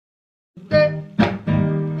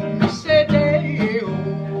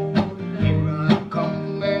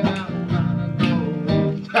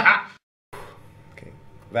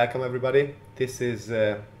Welcome everybody. This is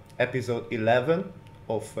episode 11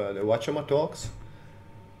 of the Watchama Talks,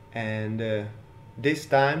 and this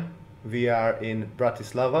time we are in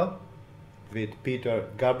Bratislava with Peter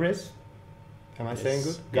Gabris. Am I saying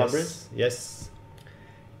good? Gabris? Yes.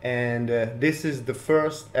 And this is the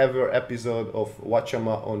first ever episode of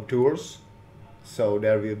Watchama on Tours. So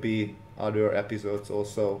there will be other episodes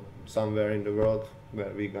also somewhere in the world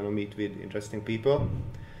where we're gonna meet with interesting people.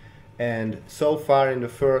 And so far in the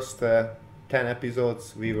first 10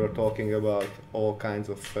 episodes we were talking about all kinds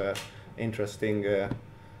of interesting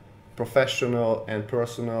professional and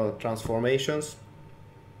personal transformations.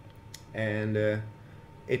 And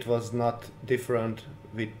it was not different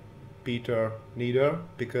with Peter neither,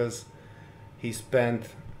 because he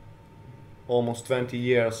spent almost 20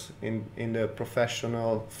 years in the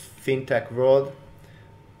professional fintech world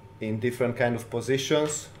in different kind of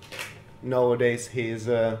positions. Nowadays he is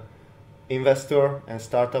a investor and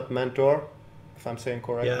startup mentor, if I'm saying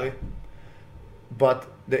correctly. Yeah. But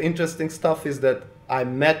the interesting stuff is that I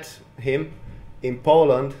met him in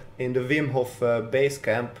Poland in the Wim Hof base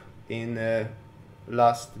camp in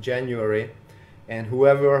last January, and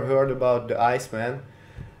whoever heard about the Iceman,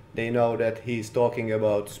 they know that he's talking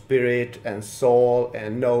about spirit and soul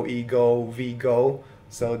and no ego, we go.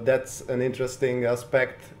 So that's an interesting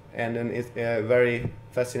aspect and a very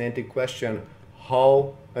fascinating question.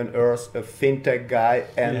 How on earth a fintech guy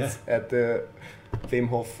ends at the Wim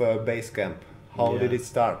Hof base camp? How did it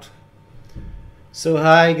start? So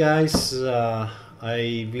hi guys,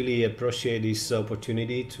 I really appreciate this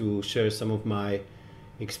opportunity to share some of my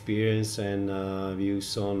experience and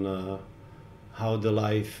views on how the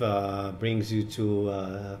life brings you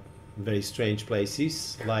to very strange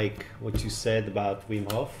places, like what you said about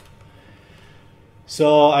Wim Hof.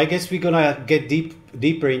 So I guess we're gonna get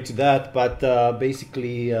deeper into that, but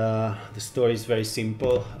basically the story is very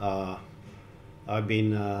simple. I've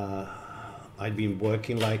been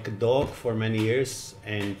working like a dog for many years,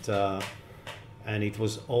 and it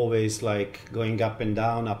was always like going up and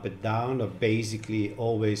down, or basically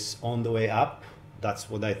always on the way up. That's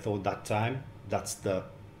what I thought that time. That's the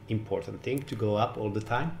important thing, to go up all the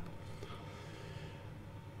time.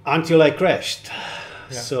 Until I crashed.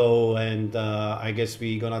 Yeah. So, and I guess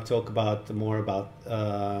we're gonna talk more about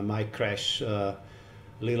my crash a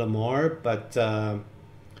little more, but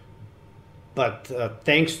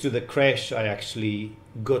thanks to the crash, I actually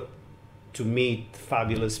got to meet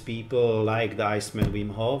fabulous people like the Iceman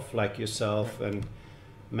Wim Hof, like yourself, and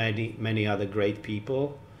many other great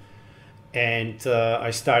people. And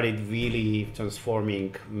I started really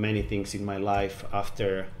transforming many things in my life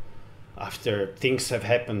after things have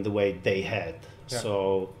happened the way they had. Yeah.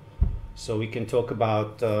 So we can talk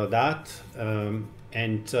about that.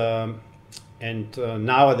 And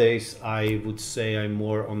nowadays I would say I'm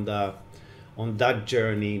more on that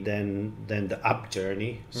journey than the up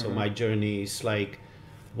journey. So my journey is like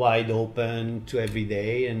wide open to every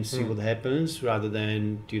day and see what happens, rather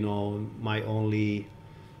than, my only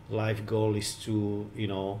life goal is to,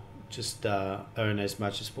 just earn as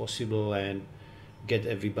much as possible and get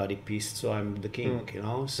everybody pissed so I'm the king.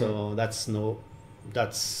 So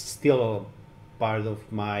that's still part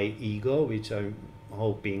of my ego, which I'm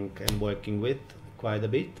hoping and working with quite a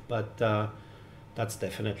bit, but that's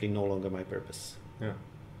definitely no longer my purpose. Yeah.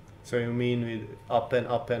 So you mean with up and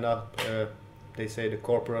up and up, they say the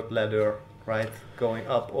corporate ladder, right? Going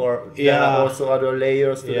up, or there are also other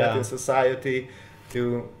layers to that in society,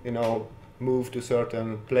 to move to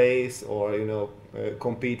certain place, or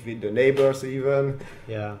compete with the neighbors even.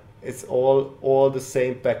 Yeah. It's all the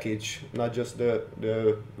same package, not just the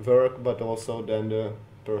work, but also then the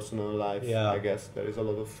personal life. Yeah. I guess there is a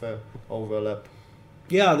lot of overlap.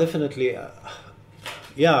 Yeah, definitely.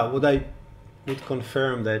 What I would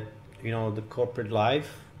confirm that the corporate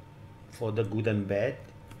life, for the good and bad,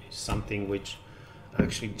 is something which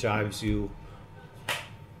actually drives you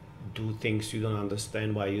do things you don't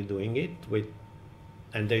understand why you're doing it with,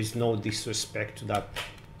 and there is no disrespect to that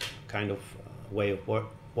kind of way of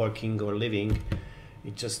working or living.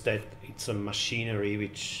 It's just that it's a machinery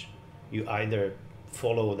which you either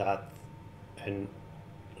follow that and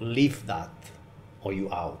live that, or you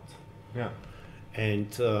out. Yeah. And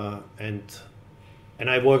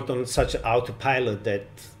I worked on such an autopilot that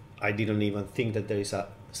I didn't even think that there is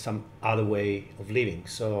some other way of living.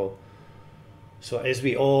 So as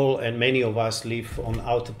we all and many of us live on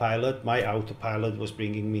autopilot, my autopilot was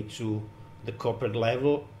bringing me to the corporate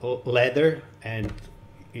ladder, and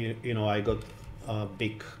I got a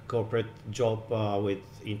big corporate job with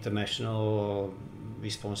international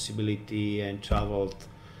responsibility, and traveled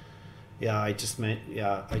I just mentioned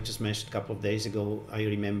a couple of days ago. I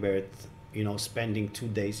remembered, spending 2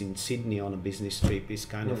 days in Sydney on a business trip is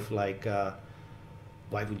kind of like,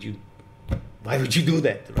 why would you do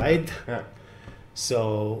that, right? Yeah.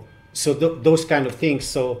 So those kind of things.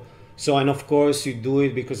 So and of course you do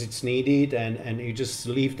it because it's needed, and you just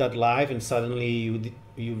live that life, and suddenly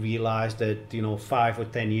you realize that 5 or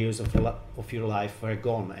 10 years of your life are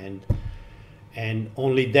gone, and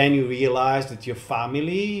only then you realize that your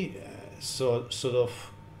family sort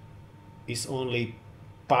of is only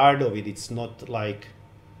part of it. It's not like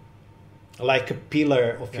a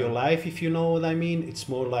pillar of your life, if you know what I mean. It's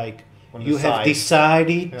more like On the you have side.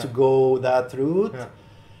 decided to go that route, Yeah.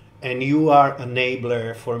 and you are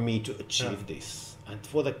enabler for me to achieve this. And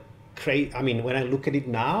for the when I look at it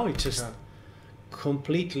now, it's just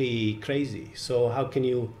completely crazy. So how can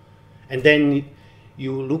you, and then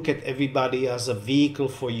you look at everybody as a vehicle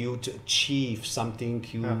for you to achieve something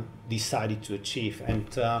you decided to achieve.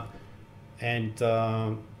 And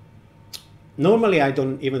normally I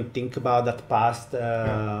don't even think about that past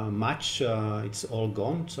much. It's all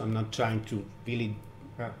gone, so I'm not trying to really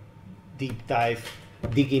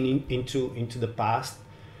digging into the past.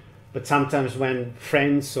 But sometimes when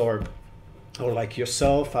friends or like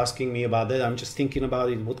yourself asking me about that, I'm just thinking about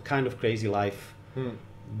it, what kind of crazy life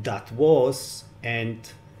that was. And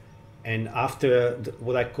after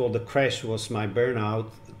what I call the crash was my burnout,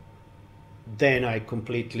 then I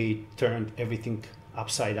completely turned everything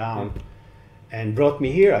upside down and brought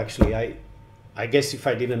me here. Actually, I guess if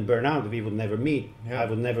I didn't burn out, we would never meet. I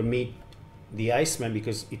would never meet the Iceman,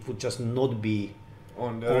 because it would just not be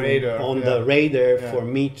on the radar for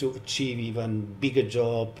me to achieve even bigger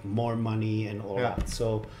job, more money, and all that.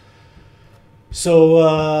 So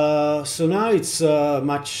now it's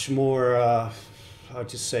much more how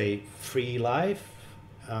to say, free life.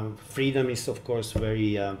 Freedom is of course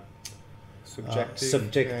very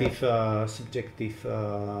subjective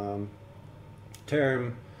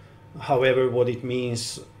term. However, what it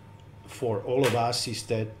means for all of us is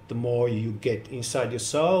that the more you get inside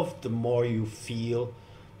yourself, the more you feel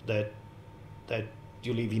that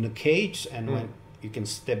you live in a cage, and when you can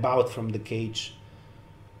step out from the cage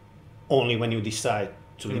only when you decide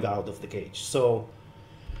to live out of the cage. So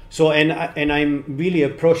I'm really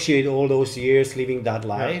appreciate all those years living that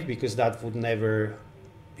life, because that would never,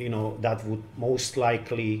 that would most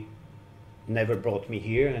likely never brought me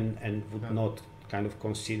here, and would not kind of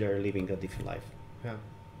consider living a different life. Yeah.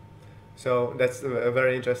 So that's a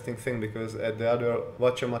very interesting thing, because at the other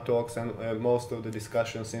Watchama talks and most of the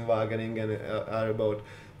discussions in Wageningen are about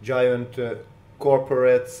giant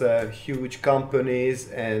corporates, huge companies,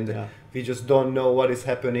 and we just don't know what is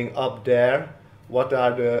happening up there. What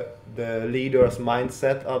are the leaders'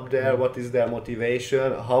 mindset up there? What is their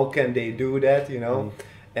motivation? How can they do that?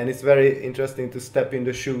 And it's very interesting to step in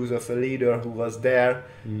the shoes of a leader who was there,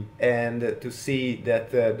 and to see that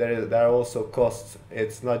there are also costs.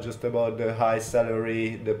 It's not just about the high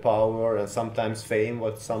salary, the power, and sometimes fame,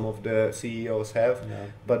 what some of the CEOs have,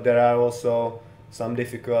 but there are also some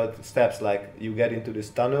difficult steps, like you get into this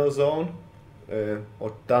tunnel zone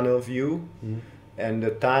or tunnel view, and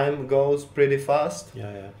the time goes pretty fast.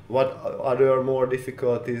 What other more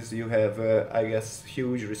difficulties you have? I guess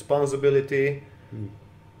huge responsibility.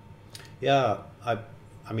 I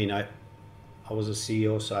was a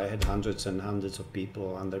CEO, so I had hundreds and hundreds of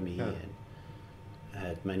people under me, and I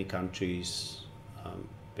had many countries,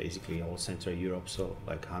 basically all Central Europe, so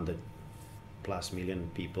like 100+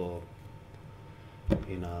 million people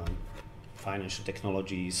in financial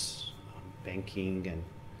technologies, banking, and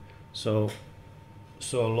so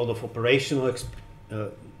a lot of operational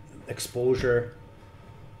exposure.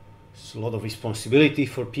 It's a lot of responsibility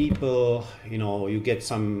for people. You get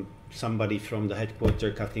somebody from the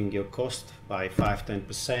headquarters cutting your cost by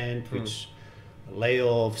 5-10%, which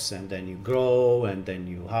layoffs, and then you grow, and then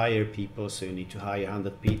you hire people, so you need to hire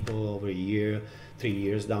 100 people over a year. 3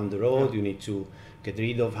 years down the road, you need to get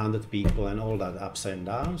rid of 100 people, and all that ups and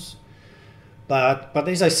downs. But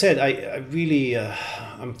as I said, I really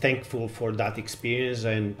I'm thankful for that experience,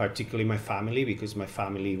 and particularly my family, because my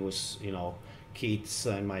family was, kids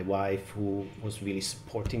and my wife, who was really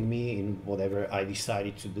supporting me in whatever I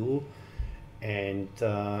decided to do, and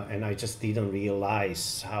I just didn't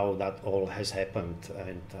realize how that all has happened,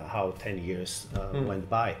 and how 10 years went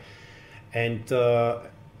by, and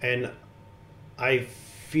I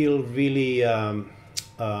feel really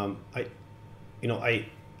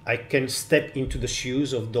I can step into the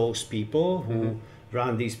shoes of those people who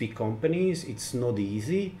run these big companies. It's not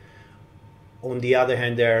easy. On the other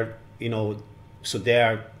hand, there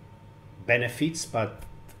are benefits, but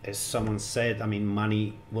as someone said, I mean,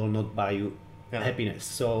 money will not buy you Yeah. happiness.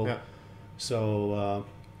 So Yeah. so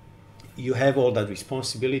you have all that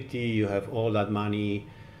responsibility, you have all that money,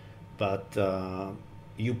 but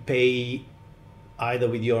you pay either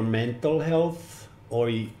with your mental health, or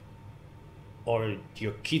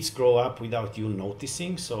your kids grow up without you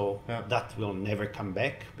noticing. So Yeah. that will never come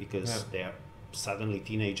back because Yeah. they're suddenly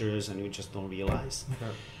teenagers and you just don't realize. Yeah.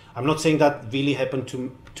 I'm not saying that really happened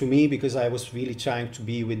to me, because I was really trying to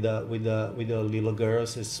be with the little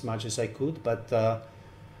girls as much as I could, but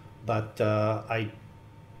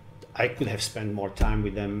I could have spent more time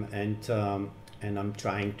with them, and I'm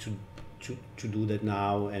trying to do that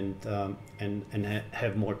now, and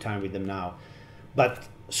have more time with them now. But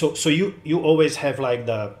so you always have like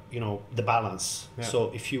the balance. Yeah.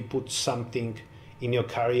 So if you put something in your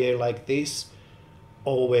career like this,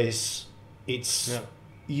 always it's Yeah.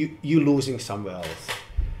 you losing somewhere else.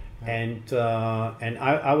 And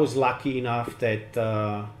I was lucky enough that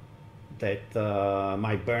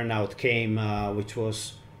my burnout came, which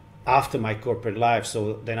was after my corporate life.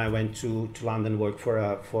 So then I went to London, work for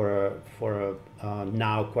a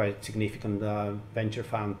now quite significant venture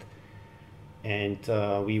fund, and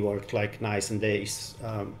we worked like nights and days,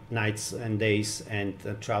 and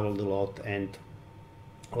traveled a lot, and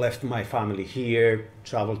left my family here,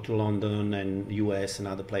 traveled to London and US and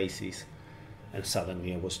other places, and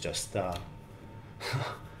suddenly it was just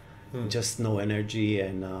just no energy,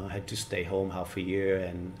 and had to stay home half a year,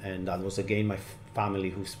 and that was again my family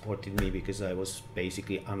who supported me, because I was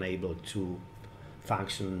basically unable to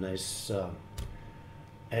function as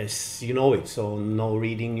you know it. So no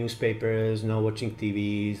reading newspapers, no watching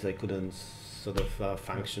TVs. I couldn't sort of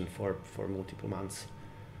function for multiple months.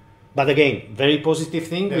 But again, very positive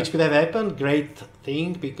thing, Yeah. which could have happened. Great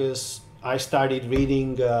thing, because I started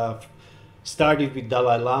reading, started with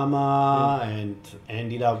Dalai Lama, and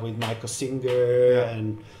ended up with Michael Singer, Yeah.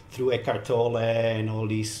 and through Eckhart Tolle and all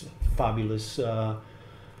these fabulous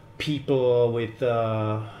people with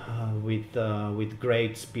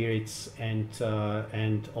great spirits,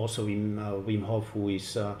 and also Wim Hof, who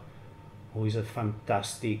is a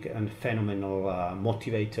fantastic and phenomenal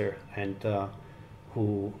motivator, and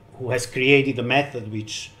who has created a method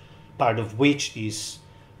which part of which is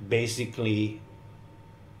basically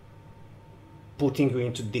putting you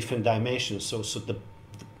into different dimensions. So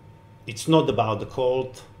it's not about the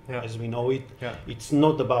cold Yeah. as we know it. Yeah. It's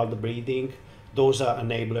not about the breathing. Those are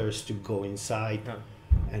enablers to go inside Yeah.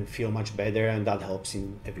 and feel much better, and that helps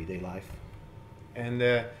in everyday life. And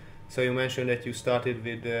so you mentioned that you started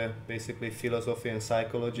with basically philosophy and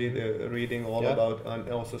psychology, reading all Yeah. about, and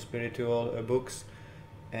also spiritual books.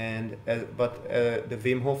 And but the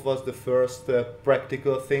Wim Hof was the first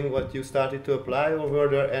practical thing what you started to apply, or were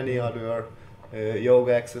there any other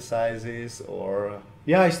yoga exercises or?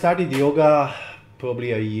 Yeah, I started yoga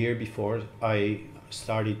probably a year before I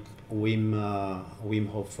started Wim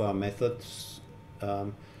Hof methods.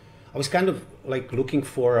 I was kind of like looking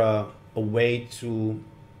for a way to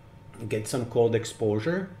get some cold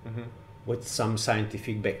exposure Mhm. with some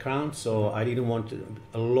scientific background. So I didn't want to,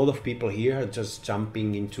 a lot of people here are just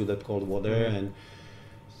jumping into the cold water and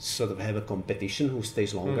sort of have a competition who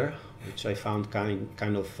stays longer, which I found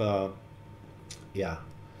kind of to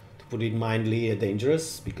put it mildly,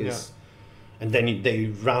 dangerous, because and then they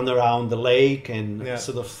run around the lake and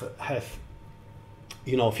sort of have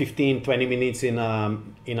 15-20 minutes in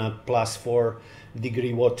a +4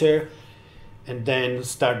 degree water, and then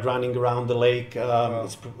start running around the lake.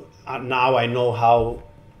 Now I know how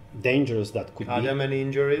dangerous that could be. Are there many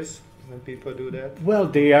injuries when people do that? Well,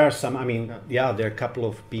 there are some. I mean, there are a couple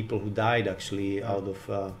of people who died actually out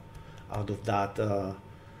of that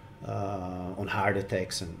on heart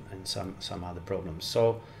attacks and some other problems.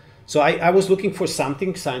 So I was looking for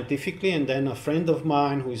something scientifically, and then a friend of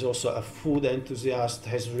mine who is also a food enthusiast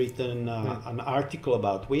has written an article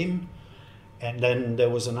about Wim. And then there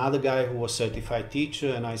was another guy who was certified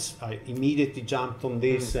teacher, and I immediately jumped on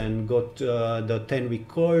this and got the 10-week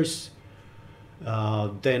course.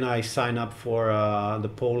 Then I signed up for the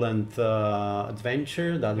Poland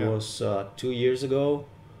adventure. That was 2 years ago.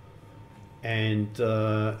 And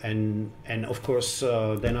of course,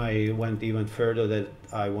 then I went even further, that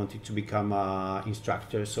I wanted to become an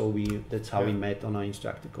instructor. So that's how we met on our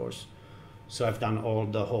instructor course. So I've done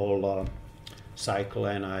the whole cycle,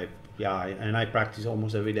 and I practice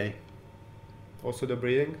almost every day. Also the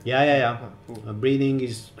breathing? Yeah. Cool. Breathing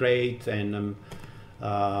is great, and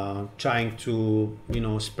I'm trying to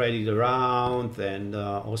spread it around, and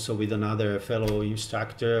also with another fellow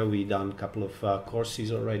instructor, we done a couple of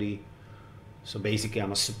courses already. So basically,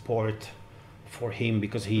 I'm a support for him,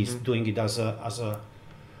 because he's doing it as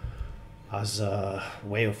as a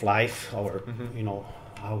way of life, or Mhm. you know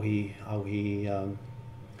how he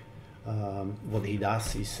what he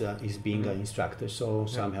does is being an instructor. So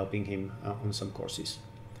Yeah. I'm helping him on some courses.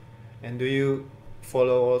 And do you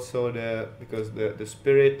follow also because the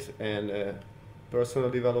spirit and personal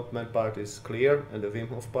development part is clear and the Wim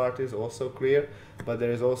Hof part is also clear, but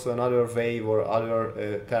there is also another wave or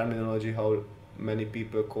other terminology how many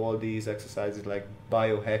people call these exercises like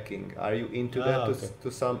biohacking. Are you into that Okay.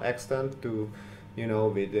 to some extent, to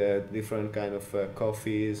with different kind of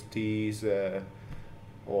coffees, teas,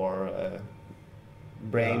 or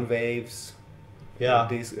brain Yeah. waves? Yeah.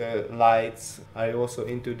 These lights, are you also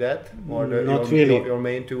into that, or Not really. your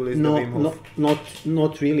main tool is No, the Wim Hof?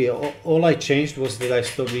 not really. All I changed was that I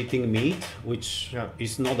stopped eating meat, which Yeah.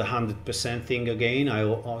 is not 100% thing again. I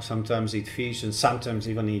sometimes eat fish and sometimes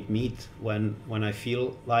even eat meat when I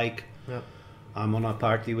feel like. Yeah. I'm on a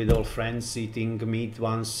party with all friends eating meat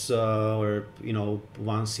once or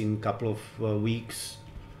once in a couple of weeks.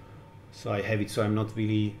 So I have it. So I'm not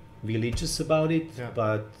really religious about it, Yeah.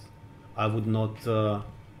 but I would not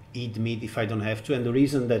eat meat if I don't have to. And the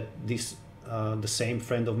reason that this the same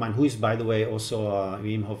friend of mine, who is by the way also a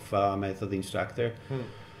Wim Hof method instructor,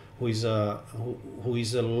 who is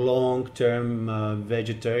a long-term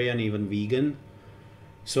vegetarian, even vegan.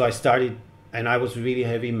 So I started, and I was really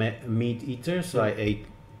heavy meat eater. So I ate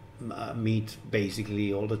meat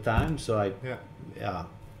basically all the time. So yeah,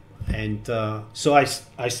 and so I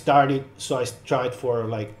started. So I tried for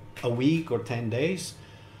like a week or 10 days.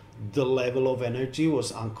 The level of energy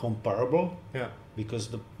was incomparable. Yeah. Because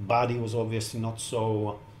the body was obviously not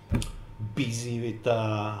so busy with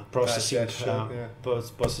processing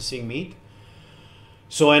processing meat.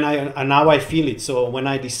 So and now I feel it. So when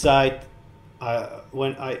I decide,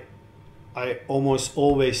 when I almost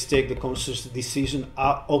always take the conscious decision.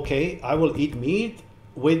 Okay, I will eat meat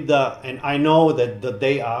and I know that the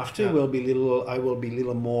day after I will be a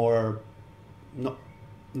little more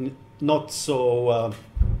not so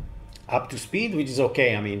up to speed, which is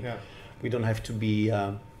okay. I mean, we don't have to be,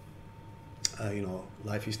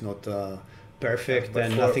 life is not perfect,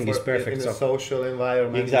 and nothing is perfect. In a social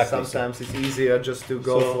environment, exactly. Sometimes it's easier just to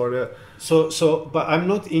go for the. But I'm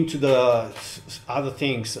not into the other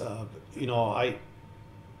things. I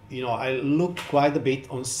look quite a bit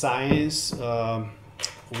on science. I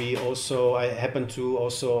happen to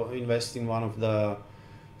also invest in one of the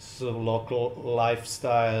local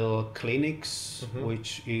lifestyle clinics,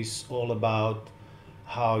 which is all about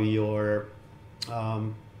how your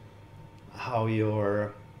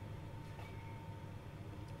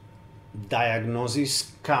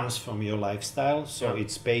diagnosis comes from your lifestyle. So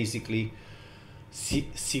it's basically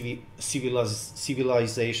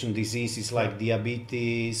civilization diseases like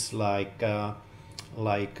diabetes, like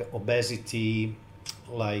obesity,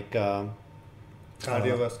 like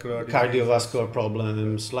cardiovascular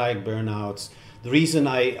problems, like burnouts. The reason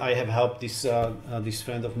I have helped this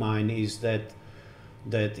friend of mine is that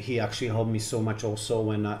he actually helped me so much also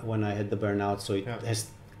when I had the burnout. So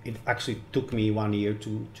it actually took me 1 year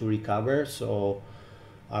to recover. So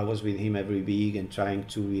I was with him every week and trying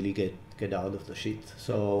to really get out of the shit.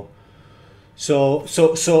 So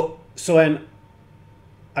and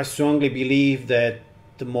I strongly believe that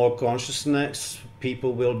the more consciousness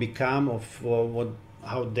people will become of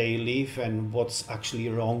how they live and what's actually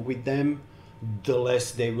wrong with them, the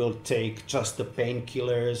less they will take just the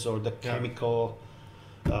painkillers or the chemical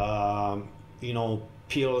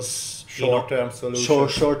pills, short-term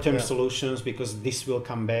solutions. Short-term solutions, because this will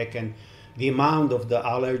come back. And the amount of the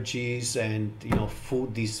allergies and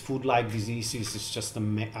these food-like diseases is just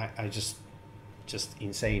just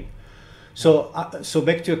insane. So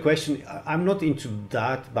back to your question, I'm not into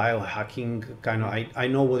that biohacking kind of. I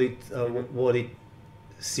know what it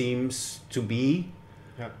seems to be,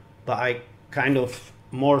 but I kind of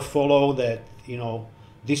more follow that.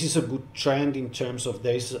 This is a good trend in terms of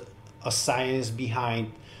there's a science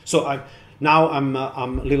behind. So I'm a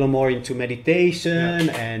little more into meditation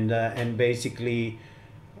and basically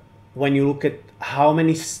when you look at how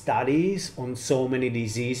many studies on so many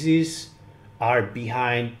diseases are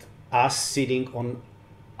behind us sitting on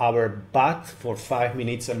our butt for 5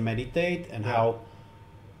 minutes and meditate, and how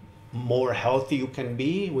more healthy you can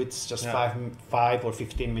be with just 5 or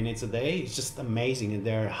 15 minutes a day. It's just amazing, and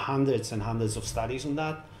there are hundreds and hundreds of studies on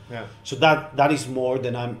that. So that is more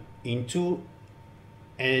than I'm into,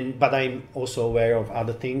 but I'm also aware of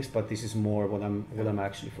other things, but this is more what I'm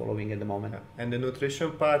actually following at the moment. And the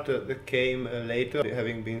nutrition part that came later,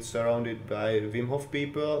 having been surrounded by Wim Hof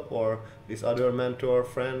people or this other mentor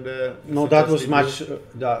friend? No, that was much.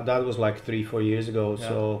 That was like 3-4 years ago.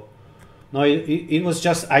 No, it was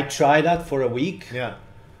just I tried that for a week, Yeah.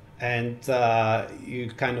 and you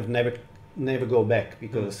kind of never go back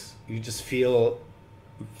because you just feel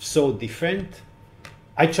so different.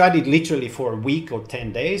 I tried it literally for a week or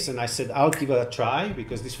 10 days, and I said I'll give it a try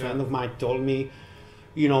because this friend of mine told me,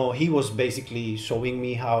 you know, he was basically showing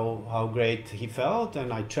me how great he felt,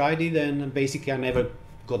 and I tried it, and basically I never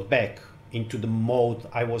got back into the mode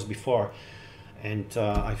I was before, and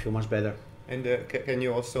I feel much better. And can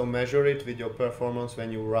you also measure it with your performance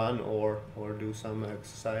when you run or do some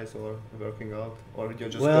exercise or working out, or you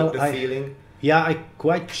just got the feeling? Yeah, I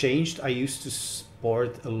quite changed. I used to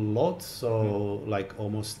sport a lot, so like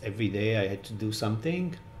almost every day I had to do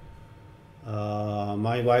something.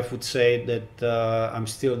 My wife would say that I'm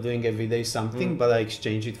still doing every day something, but I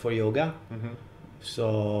exchange it for yoga.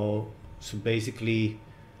 So basically,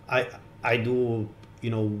 I do, you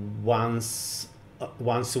know, once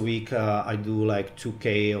a week I do like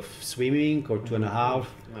 2K of swimming or 2.5.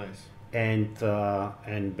 Nice.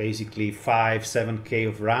 And basically 5-7K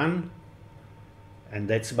of run, and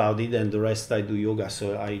that's about it. And the rest I do yoga.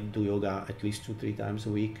 So I do yoga at least 2-3 times a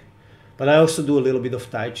week. But I also do a little bit of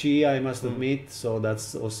Tai Chi, I must admit. So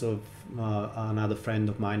that's also another friend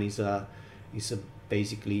of mine is a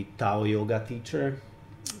basically Tao yoga teacher.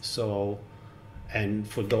 So, and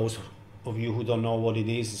for those of you who don't know what it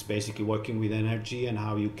is, it's basically working with energy and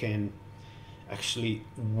how you can actually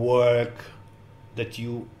work that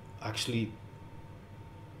you actually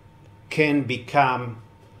can become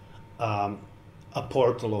a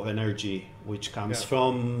portal of energy which comes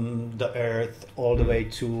from the earth all the way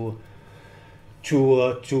to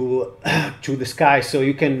the sky. So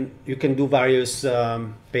you can do various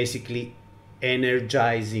basically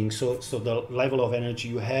energizing. So the level of energy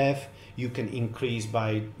you have, you can increase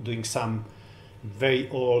by doing some very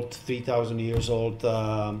old 3,000 years old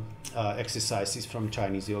exercises from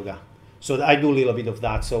Chinese yoga. So I do a little bit of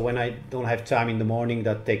that. So when I don't have time in the morning,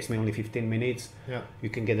 that takes me only 15 minutes. Yeah. You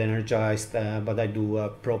can get energized, but I do a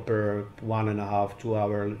proper 1.5-2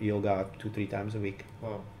 hour yoga 2-3 times a week.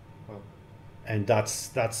 Wow. And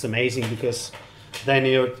that's amazing because then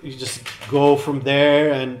you just go from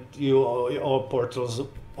there and all portals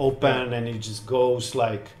open and it just goes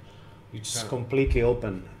like you just completely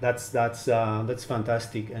open. That's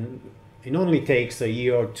fantastic, and it only takes a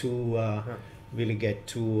year or two really get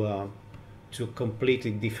to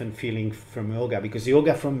completely different feeling from yoga, because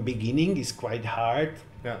yoga from beginning is quite hard,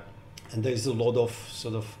 and there's a lot of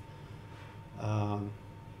sort of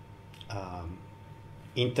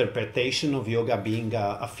interpretation of yoga being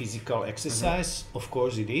a physical exercise. Of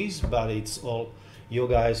course it is, but it's all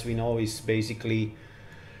yoga, as we know, is basically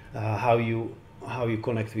how you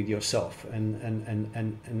connect with yourself,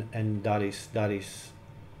 and that is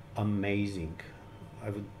amazing.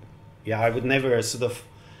 I would never sort of,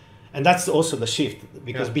 and that's also the shift,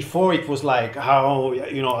 because before it was like how,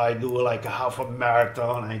 you know, I do like a half a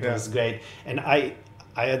marathon and it was great, and I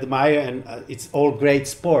admire, and it's all great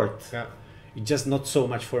sport. It's just not so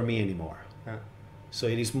much for me anymore. So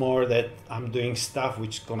it is more that I'm doing stuff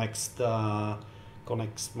which connects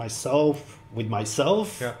myself with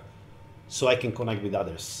myself, so I can connect with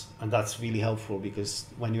others, and that's really helpful, because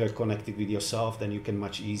when you are connected with yourself, then you can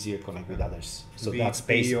much easier connect with others. So that's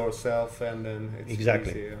be yourself, and then it's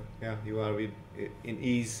exactly easier. You are in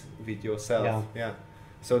ease with yourself.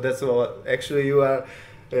 So that's all. Actually, you are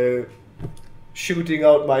shooting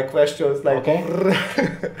out my questions like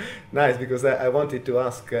nice, because I wanted to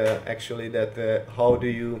ask actually that how do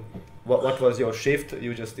you, what was your shift?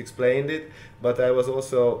 You just explained it, but I was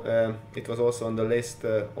also it was also on the list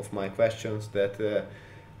of my questions that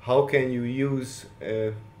how can you use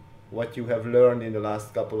what you have learned in the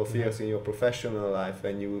last couple of years in your professional life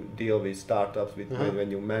when you deal with startups, when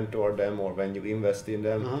you mentor them or when you invest in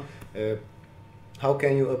them. How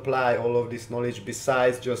can you apply all of this knowledge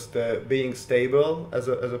besides just being stable as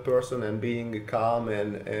a person and being calm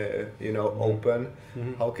and open?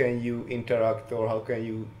 How can you interact, or how can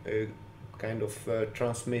you kind of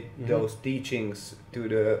transmit those teachings to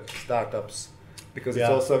the startups? Because it's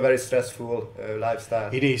also a very stressful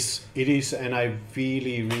lifestyle. It is, and I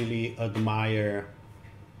really, really admire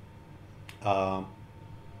the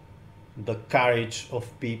courage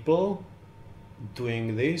of people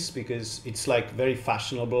doing this, because it's like very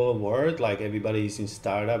fashionable word, like everybody is in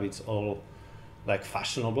startup, it's all like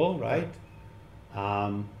fashionable, right?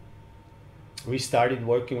 We started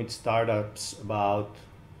working with startups about,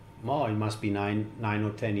 it must be nine or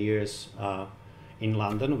 10 years in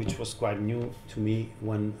London, which was quite new to me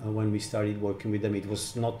when we started working with them. It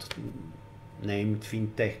was not named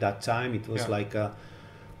fintech that time, it was like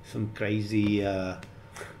some crazy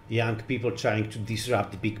young people trying to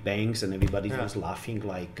disrupt the big banks, and everybody Yeah. was laughing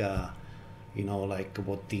like, like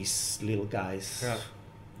what these little guys. Yeah.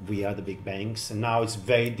 We are the big banks, and now it's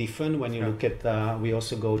very different when you Yeah. look at. We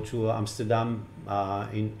also go to Amsterdam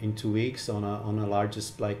in 2 weeks on a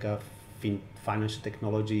largest like financial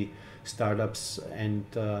technology startups and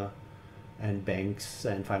banks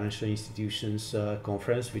and financial institutions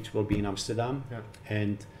conference, which will be in Amsterdam.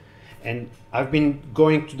 Yeah. And I've been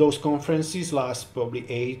going to those conferences last probably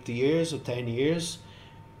 8 years or 10 years,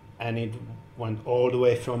 and it went all the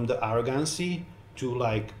way from the arrogancy to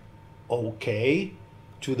like okay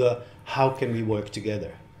to the how can we work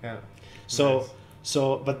together. Yeah. So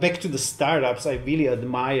Nice. but back to the startups, I really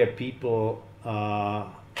admire people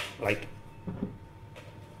like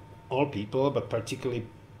all people, but particularly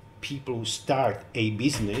people who start a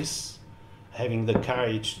business, having the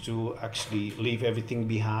courage to actually leave everything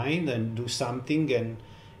behind and do something. And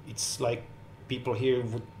it's like people here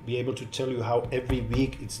would be able to tell you how every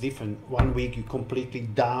week it's different. One week you're completely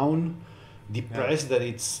down, depressed that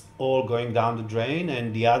it's all going down the drain,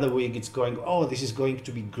 and the other week it's going, oh, this is going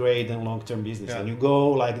to be great and long-term business. Yeah. And you go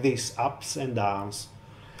like this, ups and downs.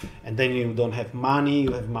 And then you don't have money,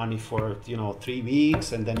 you have money for 3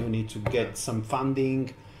 weeks, and then you need to get some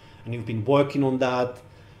funding, and you've been working on that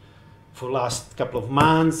for last couple of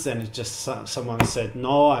months, and it's just someone said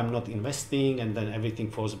no, I'm not investing, and then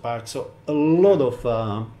everything falls apart. So a lot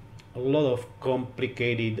of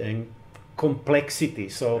complicated and complexity.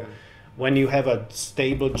 So Yeah. when you have a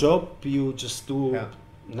stable job, you just do Yeah.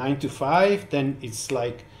 9 to 5, then it's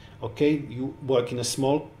like, okay, you work in a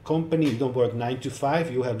small company, you don't work 9 to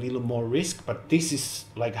 5, you have a little more risk, but this is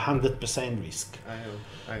like 100% risk. I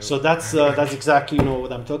know. So that's exactly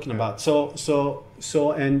what I'm talking Yeah. about. So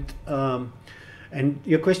and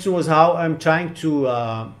your question was how I'm trying to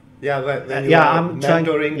Yeah, when you yeah, are I'm trying-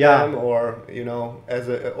 mentoring yeah. them, or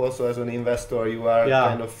also as an investor, you are Yeah.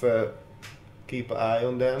 kind of keep an eye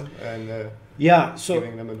on them and yeah. So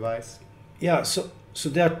giving them advice. yeah, so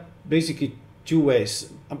there are basically two ways.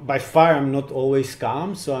 By far, I'm not always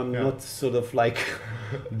calm, so I'm Yeah. not sort of like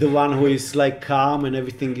the one who is like calm and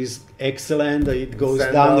everything is excellent. It goes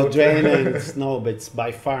Stand down the out. drain, and but it's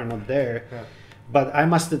by far not there. Yeah. But I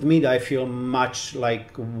must admit, I feel much like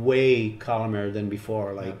way calmer than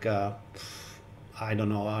before. Like I don't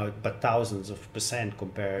know, but thousands of percent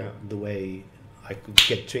compared Yeah. the way I could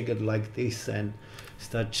get triggered like this and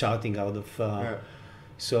start shouting out of. Yeah.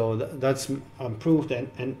 So that's improved,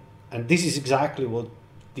 and this is exactly what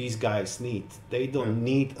these guys need. They don't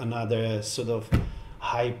Yeah. need another sort of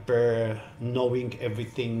hyper knowing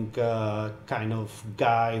everything kind of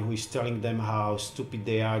guy who is telling them how stupid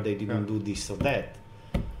they are. They didn't Yeah. do this or that.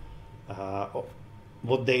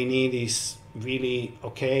 What they need is really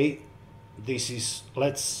okay.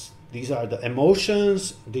 These are the emotions.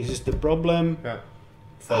 This is the problem. Yeah.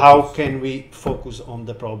 How Focus. can we focus on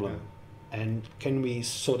the problem, and can we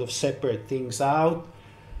sort of separate things out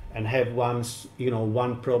and have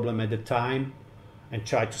one problem at a time and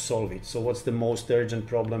try to solve it? So what's the most urgent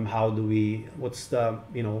problem? How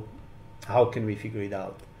can we figure it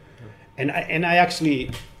out? And I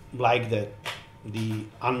actually like that, the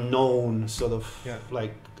unknown sort of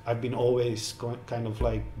like I've been always kind of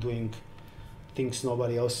like doing things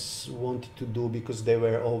nobody else wanted to do because they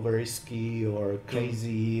were over risky or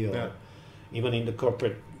crazy, or even in the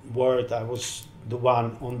corporate world I was the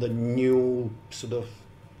one on the new sort of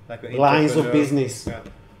Like an lines of entrepreneur. business, Yeah.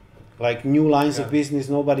 like new lines of Yeah. business.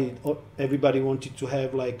 Everybody wanted to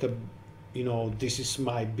have like this is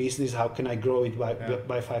my business, how can I grow it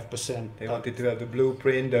by 5%? They wanted to have the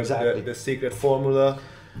blueprint, Exactly. the secret formula.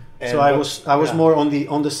 So I was more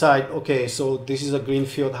on the side. Okay, so this is a green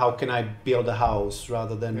field. How can I build a house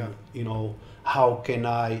rather than how can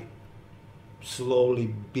I slowly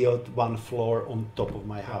build one floor on top of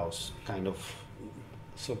my house, kind of.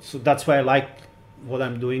 So that's why I like what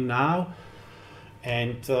I'm doing now,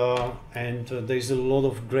 and there's a lot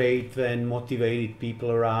of great and motivated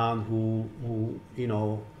people around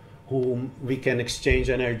whom we can exchange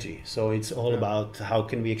energy. So it's all about how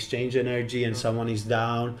can we exchange energy, and someone is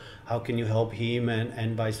down, how can you help him,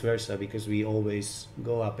 and vice versa, because we always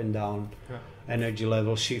go up and down. Energy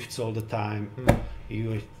level shifts all the time.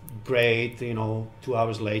 You're great, 2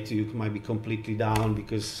 hours later you might be completely down,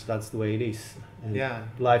 because that's the way it is. And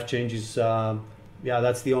life changes.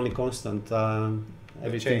 That's the only constant.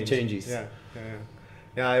 Everything changes.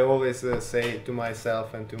 Yeah, I always say to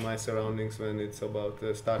myself and to my surroundings when it's about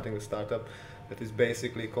starting a startup, that is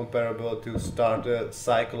basically comparable to start a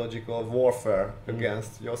psychological warfare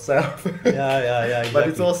against yourself. Yeah, exactly. But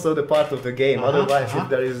it's also the part of the game. Otherwise, if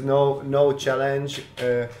there is no challenge,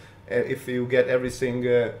 if you get everything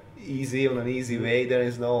easy on an easy way, there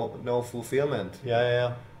is no fulfillment.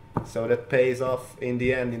 Yeah. So that pays off in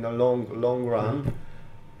the end in a long run,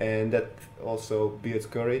 and that also builds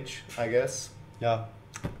courage, I guess. Yeah.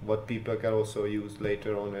 What people can also use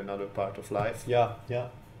later on in another part of life. Yeah.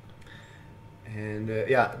 And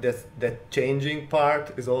that changing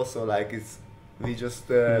part is also like we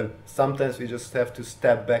just sometimes we just have to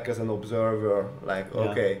step back as an observer, like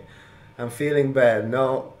okay, I'm feeling bad.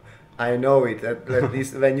 No, I know it. At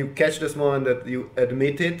least when you catch this moment that you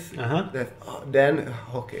admit it, that then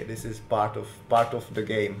okay, this is part of the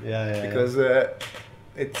game. Because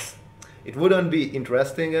it wouldn't be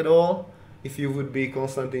interesting at all if you would be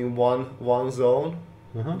constantly in one zone,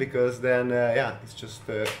 because then it's just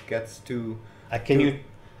gets too.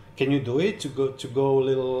 Can you do it to go a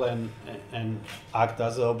little and act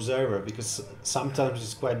as an observer? Because sometimes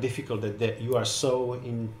it's quite difficult that you are so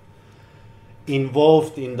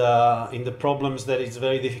involved in the problems that it's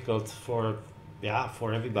very difficult for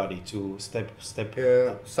everybody to step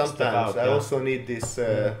sometimes out, I also need these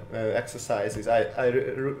exercises. I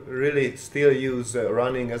really still use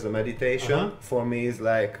running as a meditation. For me is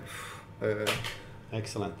like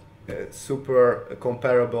excellent. Super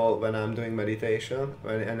comparable when I'm doing meditation,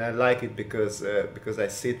 and I like it because I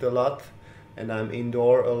sit a lot and I'm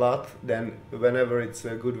indoor a lot. Then whenever it's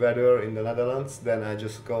good weather in the Netherlands, then I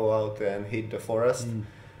just go out and hit the forest,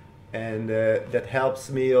 and that helps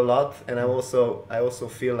me a lot. And I also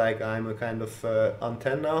feel like I'm a kind of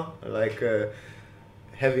antenna, like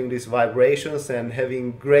having these vibrations and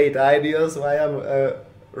having great ideas while I'm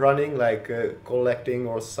running, like collecting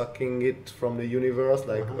or sucking it from the universe,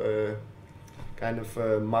 like kind of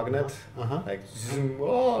a magnet, like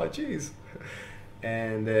oh jeez.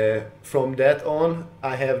 And from that on,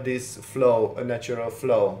 I have this flow, a natural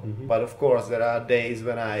flow. But of course, there are days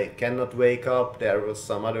when I cannot wake up. There was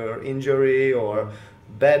some other injury or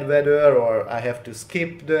bad weather, or I have to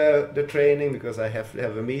skip the training because I have to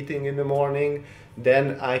have a meeting in the morning.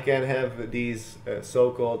 Then I can have these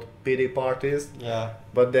so-called pity parties.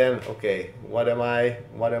 But then, okay, what am I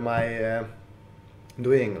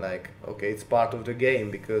doing? Like, okay, it's part of the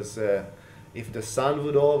game, because if the sun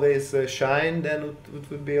would always shine, then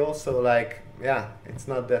it would be also like, it's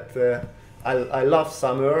not that I love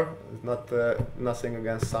summer. It's not nothing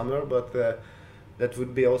against summer, but that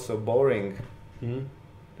would be also boring.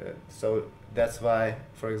 So that's why,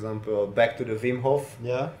 for example, back to the Wim Hof.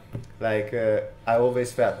 Like I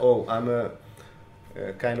always felt, I'm a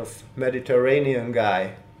kind of Mediterranean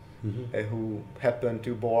guy who happened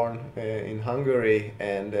to born in Hungary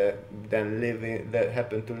and then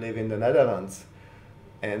happened to live in the Netherlands.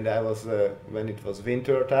 And I was when it was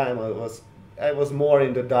winter time, I was more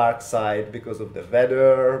in the dark side because of the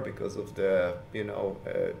weather, because of the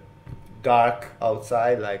dark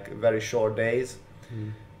outside, like very short days.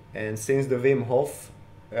 And since the Wim Hof,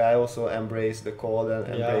 I also embrace the cold and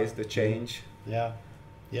embrace the change. That's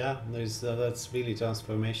really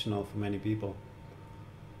transformational for many people.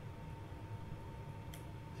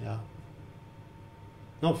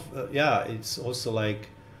 It's also like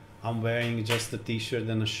I'm wearing just a t-shirt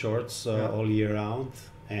and a shorts all year round,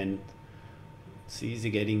 and it's easy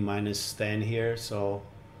getting -10 here, so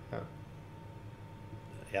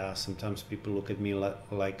sometimes people look at me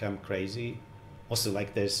like I'm crazy. Also,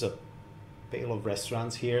 like there's a pile of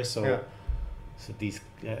restaurants here, so these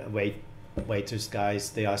waiters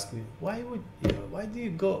guys, they ask me, why do you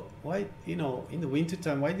go in the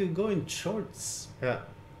wintertime, why do you go in shorts?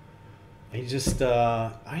 I just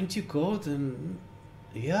aren't you cold? And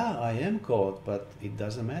I am cold, but it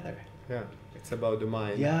doesn't matter. It's about the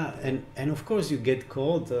mind. And of course you get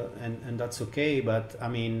cold, and that's okay, but I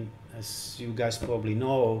mean, as you guys probably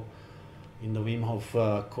know, in the Wim Hof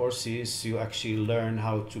courses, you actually learn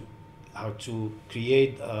how to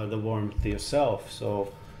create the warmth yourself.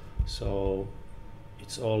 So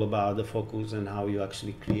it's all about the focus and how you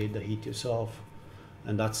actually create the heat yourself,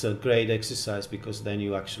 and that's a great exercise, because then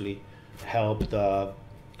you actually help the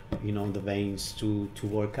veins to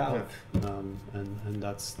work out, and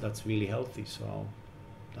that's really healthy. So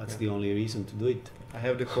that's the only reason to do it. I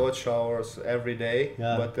have the cold showers every day,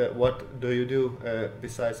 but what do you do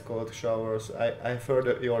besides cold showers? I've heard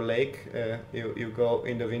of your lake. You go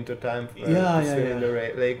in the winter time to swim in the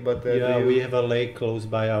lake, but we have a lake close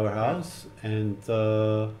by our house, and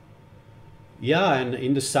and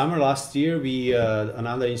in the summer last year, we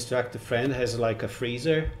another instructor friend has like a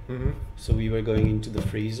freezer, so we were going into the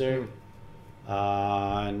freezer,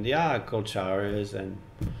 and cold showers, and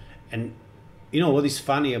what is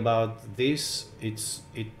funny about this? It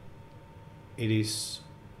is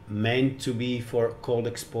meant to be for cold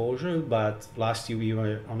exposure, but last year we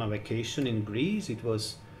were on a vacation in Greece. It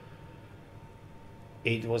was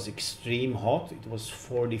extreme hot. It was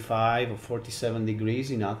 45 or 47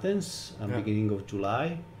 degrees in Athens, beginning of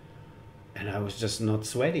July, and I was just not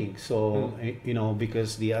sweating. So you know,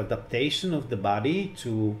 because the adaptation of the body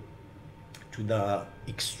to the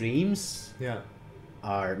extremes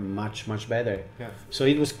are much better. So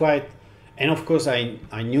it was quite, and of course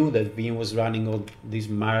I knew that Wim was running all this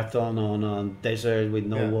marathon on a desert with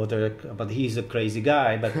no water, but he's a crazy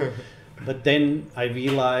guy. But but then I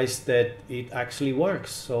realized that it actually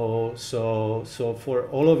works. So for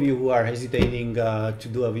all of you who are hesitating to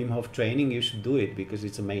do a Wim Hof training, you should do it because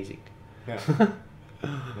it's amazing.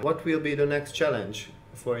 What will be the next challenge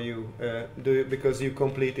for you? Because you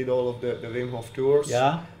completed all of the Wim Hof tours.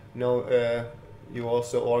 No, you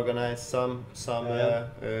also organize some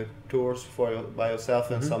tours by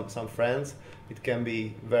yourself and some friends. It can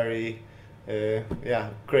be very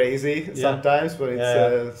crazy sometimes, but it's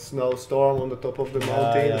a snowstorm on the top of the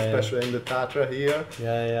mountain, especially in the Tatra here.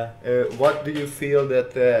 What do you feel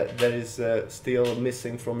that there is still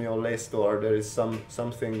missing from your list, or there is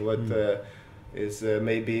something what is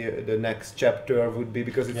maybe the next chapter would be,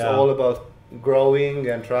 because it's all about growing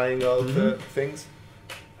and trying out things?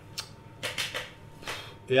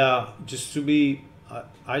 Just to be,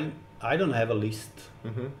 I don't have a list.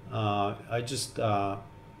 I just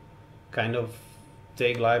kind of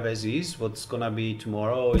take life as is. What's gonna be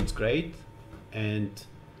tomorrow, it's great, and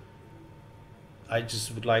I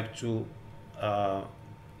just would like to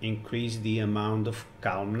increase the amount of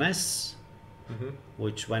calmness,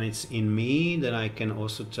 which when it's in me, then I can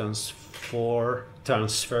also transfer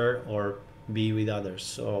or be with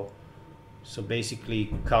others. So basically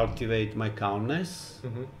cultivate my calmness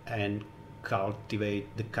and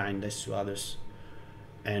cultivate the kindness to others.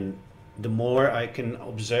 And the more I can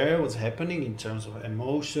observe what's happening in terms of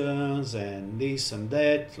emotions and this and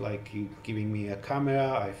that, like you giving me a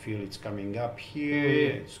camera, I feel it's coming up here,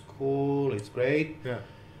 it's cool, it's great.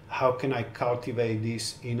 How can I cultivate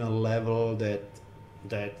this in a level that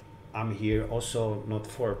I'm here also not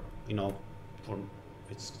for, for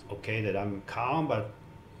it's okay that I'm calm, but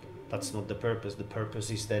that's not the purpose. The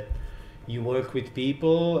purpose is that you work with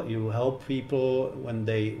people, you help people when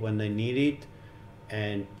they need it,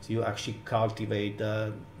 and you actually cultivate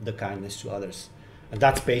the kindness to others. And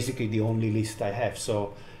that's basically the only list I have.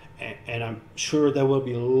 So, and I'm sure there will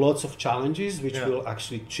be lots of challenges which will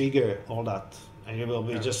actually trigger all that. And it will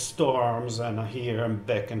be just storms and here and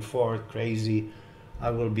back and forth, crazy.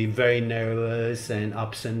 I will be very nervous and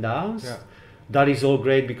ups and downs. That is all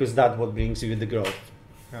great because that's what brings you the growth.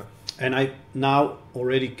 And I now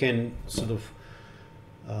already can sort of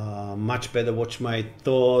much better watch my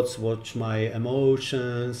thoughts, watch my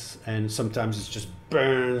emotions, and sometimes it just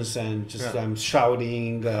burns and just I'm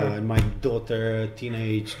shouting. And my daughter,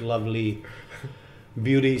 teenage, lovely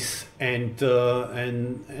beauties,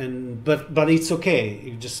 but it's okay.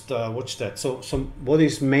 You just watch that. So what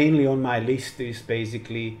is mainly on my list is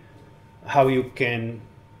basically how you can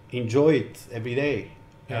enjoy it every day,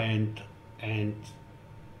 and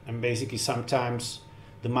basically sometimes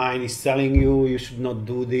the mind is telling you should not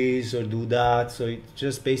do this or do that, so it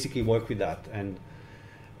just basically work with that, and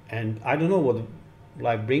I don't know what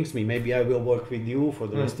life brings me. Maybe I will work with you for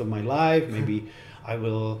the rest of my life. Maybe I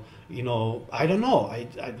will, I don't know.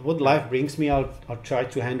 What life brings me, I'll try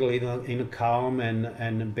to handle it in a calm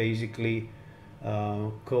and basically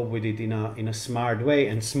cope with it in a smart way.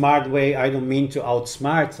 And smart way, I don't mean to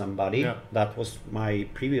outsmart somebody. That was my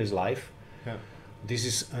previous life. This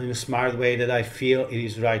is in a smart way that I feel it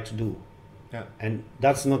is right to do. And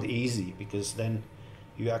that's not easy, because then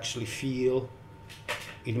you actually feel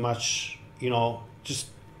it much,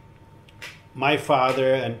 just my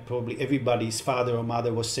father and probably everybody's father or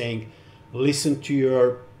mother was saying, listen to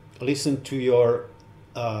your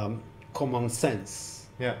common sense.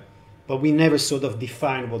 But we never sort of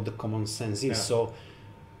define what the common sense is. So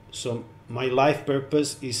my life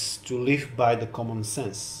purpose is to live by the common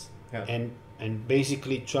sense. And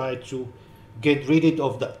basically try to get rid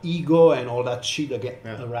of the ego and all that shit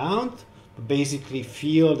around, but basically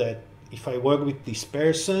feel that if I work with this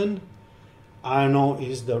person, I know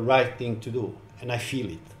is the right thing to do, and I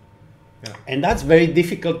feel it. And that's very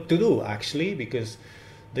difficult to do, actually, because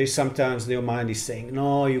there's sometimes your mind is saying,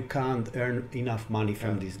 no, you can't earn enough money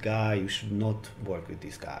from this guy, you should not work with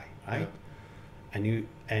this guy, right?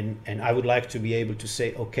 And I would like to be able to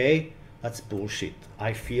say, okay, that's bullshit.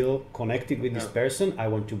 I feel connected with this person. I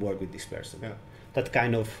want to work with this person. That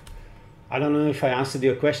kind of I don't know if I answered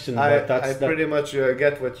your question, I but that's pretty much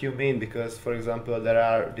get what you mean, because, for example, there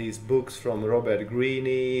are these books from Robert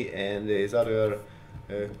Greene and these other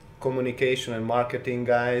communication and marketing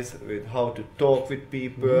guys with how to talk with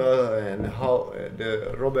people, and how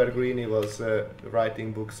the Robert Greene was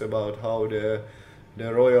writing books about how the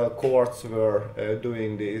royal courts were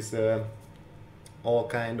doing these all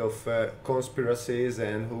kind of conspiracies,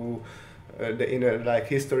 and who the inner, like,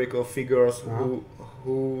 historical figures, who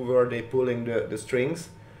were they pulling the strings.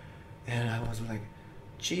 And I was like,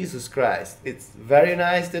 Jesus Christ, it's very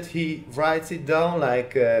nice that he writes it down,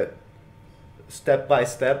 like step by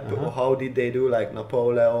step. How did they do, like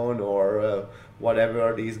Napoleon or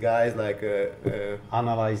whatever, these guys, like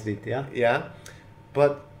analyzed it, yeah. yeah.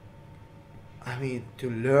 But I mean, to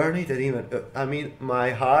learn it, and even I mean,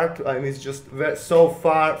 my heart, I mean, it's just so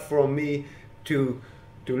far from me to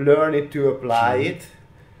learn it, to apply it,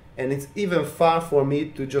 and it's even far for me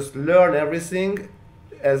to just learn everything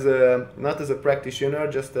as a, not as a practitioner,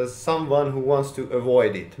 just as someone who wants to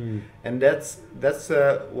avoid it. And that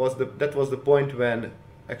was the point when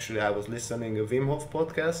actually I was listening a Wim Hof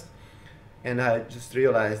podcast, and I just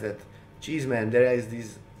realized that, geez man, there is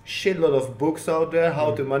this shitload of books out there,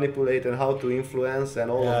 how to manipulate and how to influence and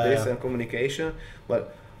all of this and communication,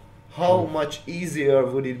 but how much easier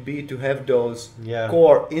would it be to have those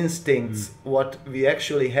core instincts, what we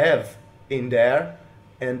actually have in there,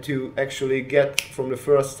 and to actually get from the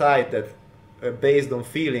first sight that based on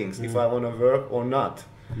feelings if I want to work or not.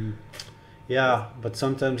 Yeah, but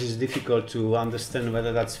sometimes it's difficult to understand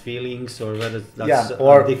whether that's feelings or whether that's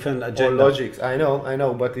or a different agenda. Or logics. I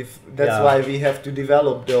know, but if that's why we have to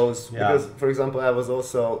develop those. Because, for example, I was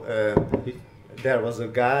also there was a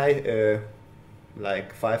guy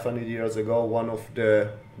like 500 years ago, one of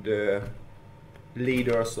the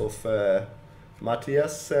leaders of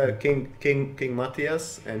Matthias, King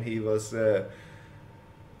Matthias, and he was.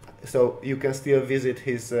 So you can still visit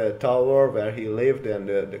his tower where he lived, and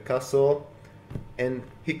the castle, and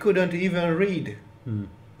he couldn't even read.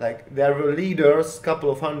 Like, there were leaders a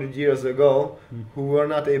couple of 100 years ago who were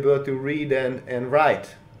not able to read and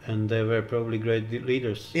write. And they were probably great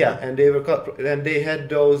leaders. Yeah, and they had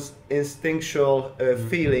those instinctual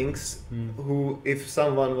feelings. Who, if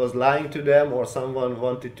someone was lying to them or someone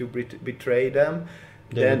wanted to betray them,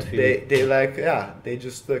 then they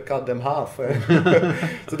just cut them half.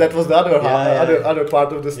 So that was the other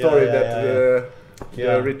part of the story,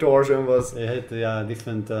 the retorsion was. They had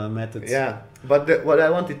different methods. Yeah, but what I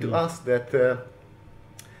wanted to ask that.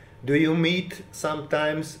 Do you meet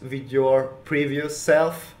sometimes with your previous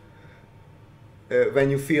self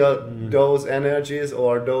when you feel those energies,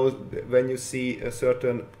 or those when you see a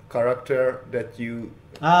certain character that you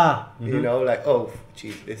you know, like, oh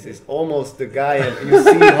geez, this is almost the guy, and you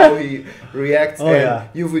see how he reacts,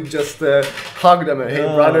 you would just hug them and, hey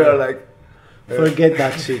brother, like forget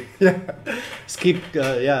that shit. skip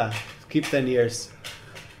 10 years.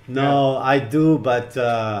 No, I do, but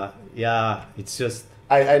it's just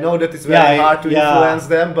I know that it's very hard to influence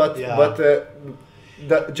them, but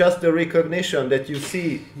just the recognition that you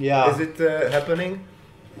see, is it happening?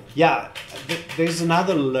 Yeah, there's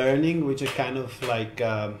another learning which I kind of like,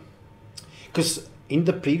 because in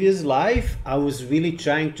the previous life I was really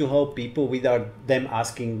trying to help people without them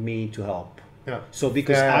asking me to help. So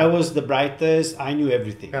because I was the brightest, I knew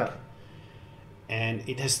everything. And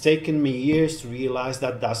it has taken me years to realize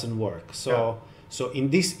that doesn't work. So in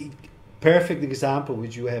this perfect example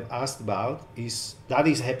which you have asked about, is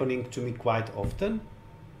happening to me quite often,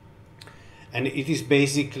 and it is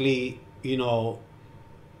basically,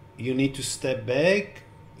 you need to step back,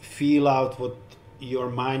 feel out what your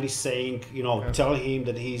mind is saying, tell him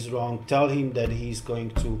that he's wrong, tell him that he's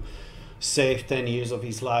going to save 10 years of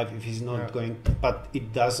his life if he's not going to, but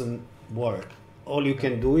it doesn't work. All you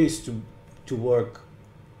can do is to work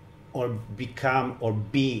or become or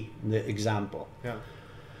be the example.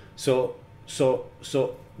 So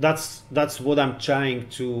that's what I'm trying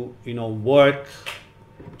to work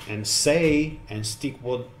and say, and stick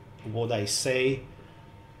what I say,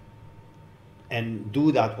 and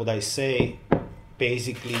do that what I say,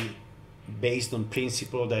 basically based on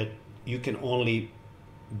principle that you can only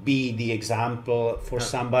be the example for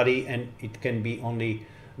somebody, and it can be only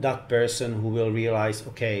that person who will realize,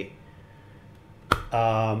 okay,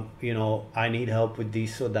 I need help with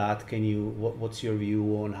this or that. Can you? What's your view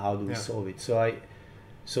on how do we solve it?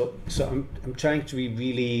 So I'm trying to be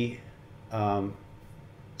really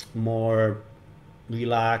more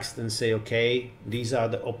relaxed and say, okay, these are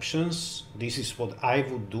the options. This is what I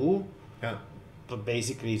would do. But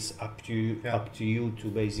basically, it's up to you to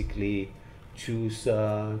basically choose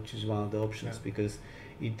one of the options, because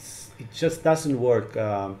it just doesn't work,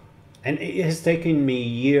 and it has taken me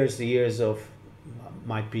years of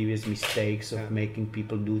my previous mistakes of making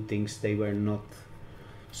people do things they were not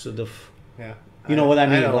sort of. Yeah. You know what I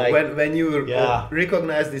mean? know. Like, when you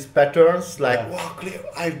recognize these patterns, like, wow, clear,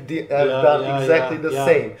 I've done exactly the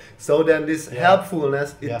same. So then this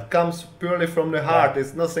helpfulness, it comes purely from the heart.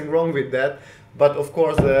 There's nothing wrong with that. But of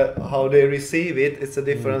course, how they receive it, it's a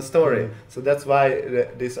different story. So that's why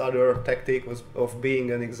this other tactic of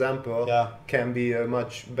being an example can be a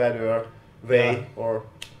much better way, or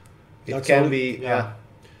it that's can all, be.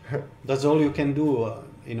 That's all you can do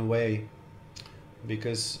in a way,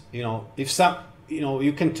 because if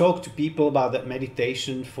you can talk to people about that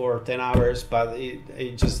meditation for 10 hours, but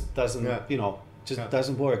it just doesn't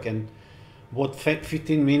doesn't work. And what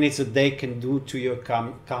 15 minutes a day can do to your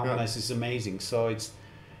calmness is amazing. So it's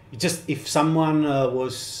just, if someone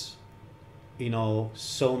was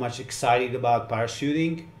so much excited about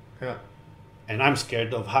parachuting, and I'm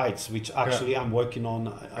scared of heights, which actually I'm working on,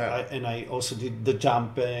 and I also did the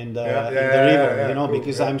jump in the river, cool,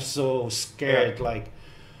 because I'm so scared,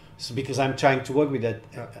 because I'm trying to work with that,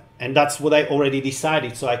 and that's what I already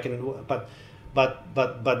decided. So I can, but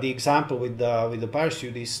the example with the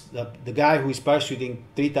parachute is the guy who is parachuting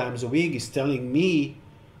 3 times a week is telling me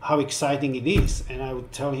how exciting it is, and I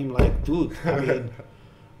would tell him, like, dude, I mean,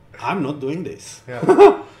 I'm not doing this.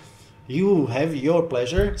 You have your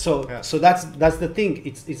pleasure. So that's the thing.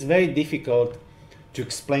 It's very difficult to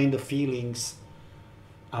explain the feelings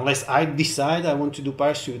unless I decide I want to do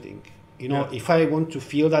parachuting. If I want to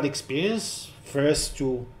feel that experience, first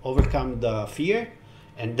to overcome the fear,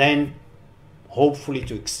 and then hopefully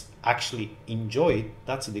to actually enjoy it,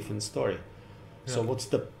 that's a different story. So what's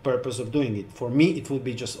the purpose of doing it? For me, it would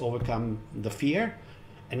be just overcome the fear,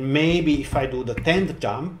 and maybe if I do the 10th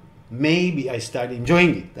jump, maybe I start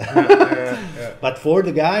enjoying it. But for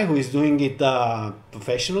the guy who is doing it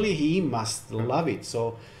professionally, he must love it.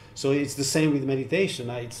 So it's the same with meditation.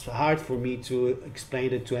 It's hard for me to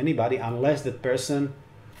explain it to anybody unless that person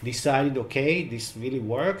decided, okay, this really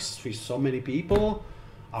works for so many people,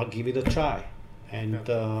 I'll give it a try. And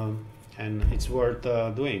it's worth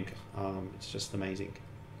doing. It's just amazing.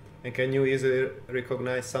 And can you easily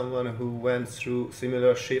recognize someone who went through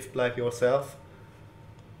similar shift like yourself?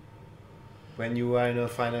 When you are in a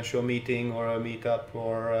financial meeting or a meetup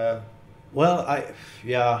or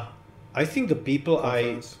I think the people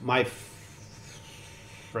conference. my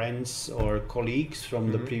friends or colleagues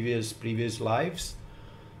from the previous lives,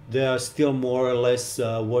 they are still more or less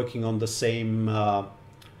working on the same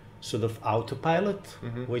sort of autopilot,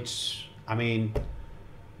 which, I mean,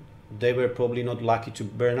 they were probably not lucky to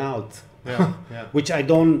burn out. Which I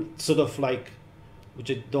don't sort of like,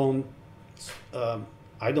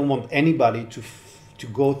 I don't want anybody to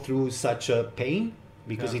go through such a pain,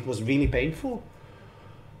 because it was really painful.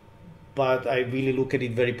 But I really look at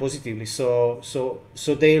it very positively. So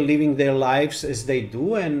they're living their lives as they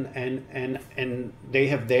do, and they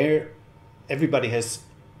have everybody has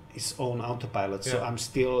his own autopilot. So I'm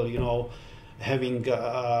still, having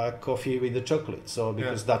coffee with the chocolate. So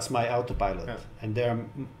because that's my autopilot, and they're,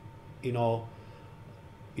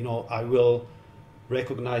 I will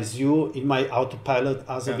recognize you in my autopilot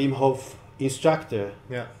as a Wim Hof instructor,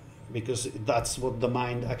 because that's what the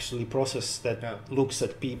mind actually processes, that looks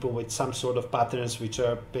at people with some sort of patterns which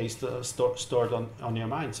are stored on your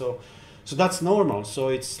mind. So that's normal. So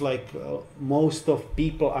it's like most of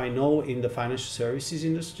people I know in the financial services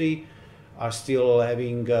industry are still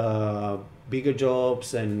having bigger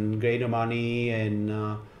jobs and greater money and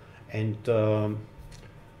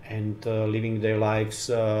living their lives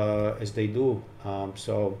as they do.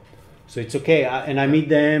 So it's okay, and I meet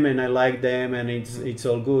them and I like them, and it's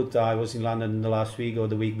all good. I was in London the last week or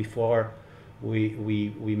the week before.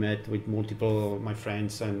 We met with multiple of my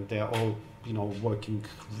friends, and they're all working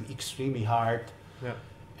extremely hard,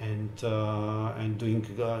 and doing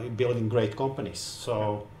building great companies.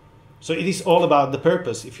 So it is all about the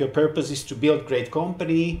purpose. If your purpose is to build great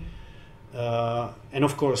company, and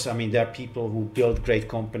of course, I mean, there are people who build great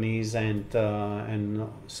companies and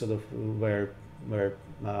sort of where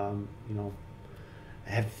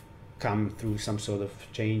have come through some sort of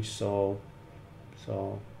change. So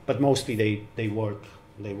but mostly they work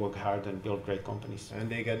hard and build great companies, and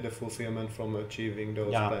they get the fulfillment from achieving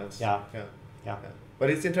those plans. Yeah. But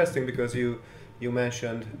it's interesting because you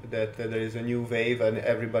mentioned that there is a new wave, and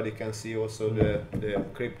everybody can see also the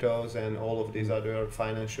cryptos and all of these other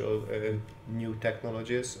financial new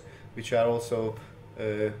technologies, which are also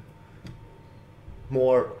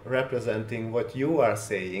more representing what you are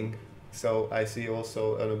saying, So I see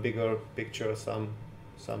also on a bigger picture some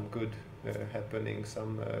good happening,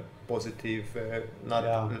 some positive, not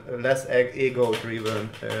less ego driven.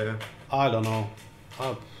 I don't know.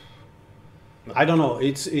 Uh, I don't know.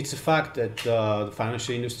 It's a fact that the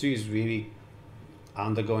financial industry is really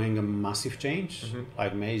undergoing a massive change. Mm-hmm.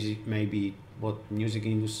 Like maybe what music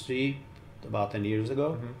industry about 10 years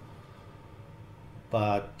ago. Mm-hmm.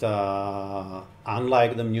 But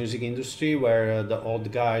unlike the music industry, where the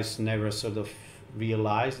old guys never sort of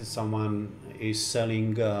realized that someone is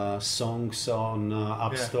selling songs on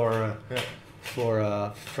App Store for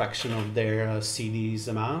a fraction of their CDs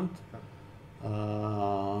amount,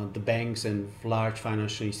 the banks and large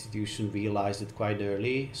financial institutions realized it quite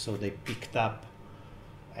early, so they picked up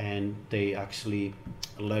and they actually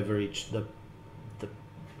leveraged the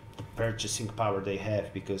purchasing power they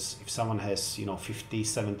have, because if someone has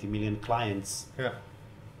 50-70 million clients,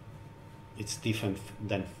 it's different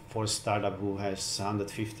than for a startup who has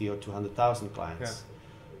 150 or 200,000 clients.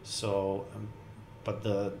 So but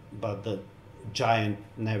the giant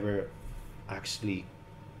never actually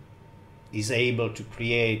is able to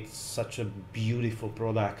create such a beautiful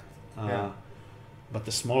product, but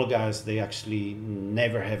the small guys, they actually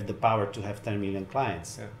never have the power to have 10 million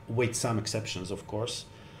clients, with some exceptions, of course.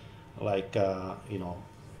 Like the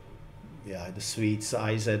Swedes,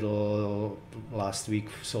 iZettle last week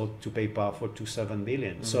sold to PayPal for 2.7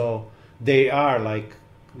 billion. Mm-hmm. So they are like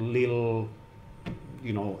little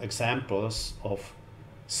examples of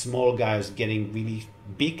small guys getting really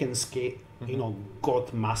big and scale,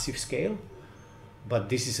 got massive scale. But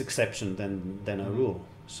this is exception than a rule.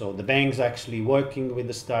 So the banks actually working with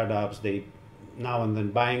the startups, they now and then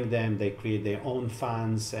buying them, they create their own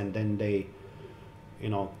funds, and then they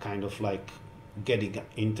kind of like getting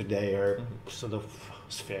into their sort of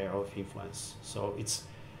sphere of influence. So it's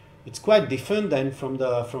quite different than from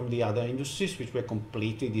the other industries, which were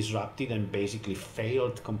completely disrupted and basically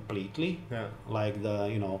failed completely. Like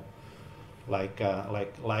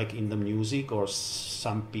like in the music, or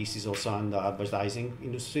some pieces also in the advertising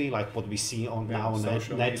industry, like what we see now on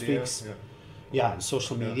Netflix.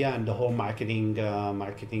 Social media and the whole marketing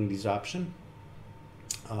disruption.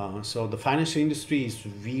 So the financial industry is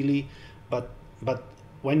really, but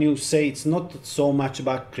when you say it's not so much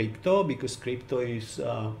about crypto, because crypto is,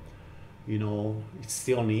 it's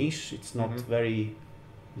still niche. It's not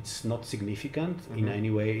it's not significant in any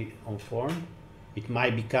way or form. It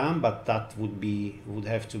might become, but that would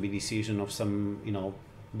have to be decision of some,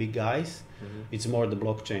 big guys. It's more the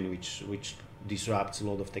blockchain which disrupts a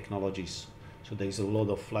lot of technologies. So there's a lot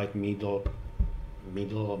of like middle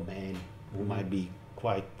men who might be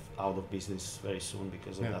quite out of business very soon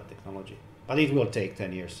because of that technology. But it will take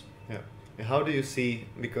 10 years. How do you see,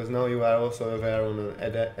 because now you are also aware on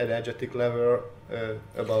an energetic level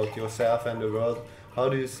about yourself and the world, how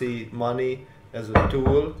do you see money as a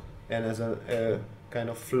tool and as a kind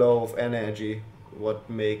of flow of energy, what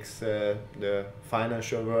makes the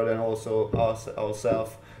financial world and also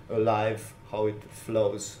ourselves alive, how it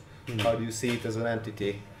flows? How do you see it as an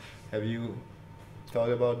entity? Have you thought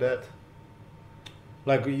about that?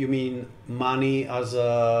 Like, you mean money as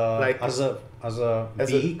a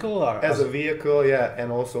vehicle, or as a vehicle,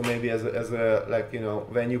 and also maybe as a like,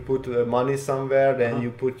 when you put money somewhere, then you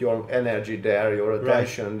put your energy there, your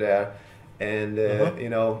attention there, and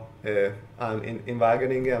I'm in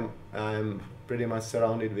Wageningen. I'm pretty much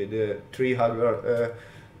surrounded with tree hugger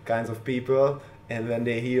kinds of people, and when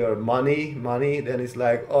they hear money, then it's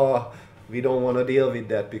like, oh, we don't want to deal with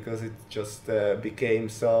that because it just became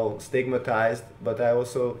so stigmatized. But I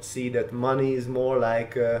also see that money is more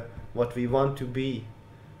like what we want to be.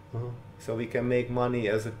 So we can make money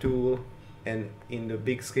as a tool, and in the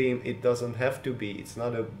big scheme it doesn't have to be. It's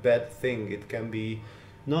not a bad thing. It can be.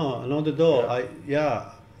 No, not at all. I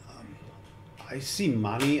see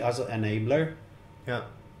money as an enabler.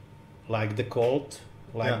 Like the cold,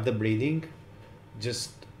 like the breathing. It's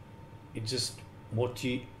just what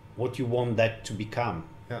you want that to become.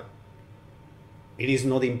 It is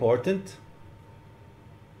not important.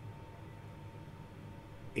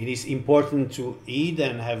 It is important to eat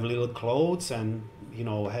and have little clothes and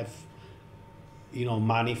have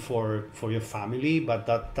money for your family, but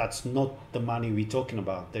that's not the money we're talking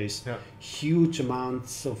about. There is huge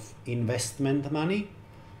amounts of investment money,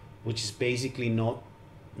 which is basically not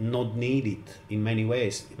needed in many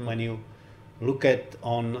ways. When you look at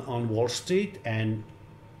on Wall Street and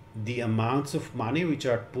the amounts of money which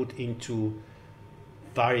are put into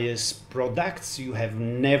various products you have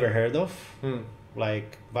never heard of,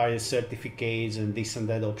 like various certificates and this and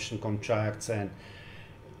that option contracts, and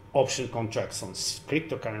option contracts on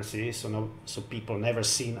cryptocurrencies, so people never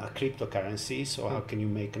seen a cryptocurrency, so how can you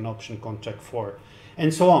make an option contract for,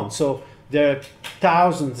 and so on. So there are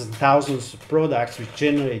thousands and thousands of products which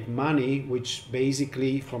generate money, which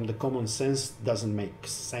basically from the common sense doesn't make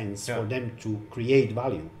sense for them to create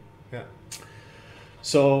value. Yeah.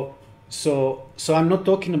 So I'm not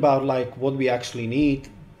talking about like what we actually need.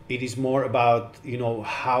 It is more about,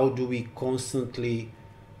 how do we constantly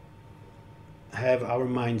have our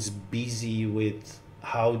minds busy with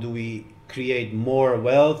how do we create more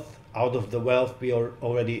wealth out of the wealth we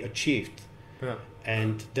already achieved. Yeah.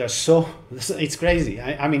 And it's crazy.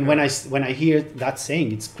 I mean, when I hear that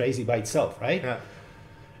saying, it's crazy by itself, right? Yeah.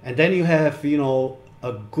 And then you have,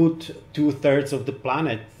 a good 2/3 of the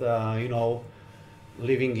planet,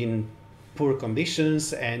 living in poor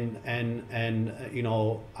conditions, and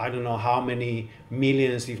I don't know how many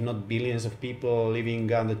millions, if not billions, of people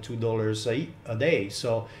living under $2 a day.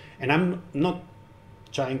 So, and I'm not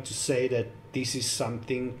trying to say that this is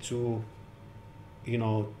something to,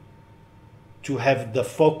 to have the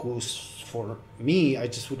focus for me. I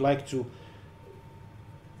just would like to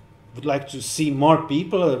see more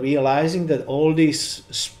people realizing that all this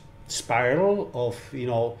spiral of,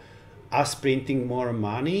 us printing more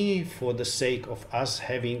money for the sake of us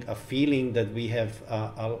having a feeling that we have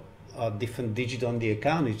a different digit on the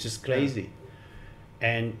account is just crazy.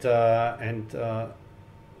 Yeah.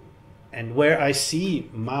 And where I see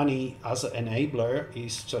money as an enabler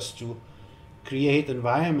is just to create an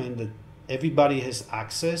environment that everybody has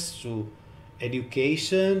access to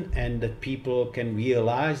education, and that people can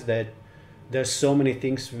realize that there's so many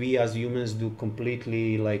things we as humans do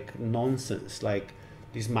completely like nonsense. Like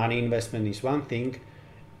this money investment is one thing,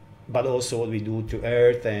 but also what we do to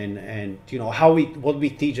earth, and what we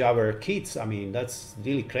teach our kids. I mean, that's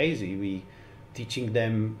really crazy. We teaching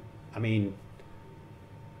them, I mean,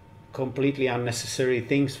 completely unnecessary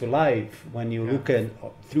things for life when you look at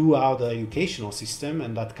throughout the educational system,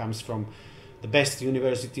 and that comes from the best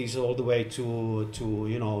universities all the way to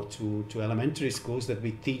elementary schools, that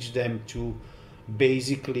we teach them to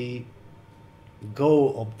basically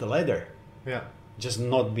go up the ladder. Yeah. Just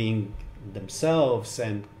not being themselves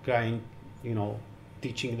and trying,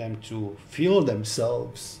 teaching them to feel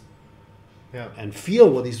themselves. Yeah. And feel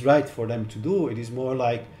what is right for them to do. It is more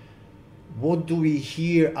like, what do we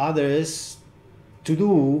hear others to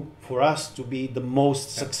do for us to be the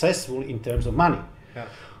most successful in terms of money? Yeah.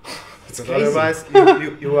 It's Because otherwise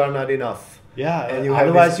you are not enough. Yeah, and you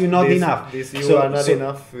otherwise you're not enough. You are not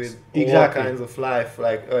enough with exactly. all kinds of life.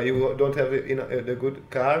 Like you don't have the good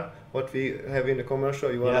car, what we have in the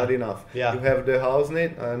commercial, you are not enough. Yeah. You have the house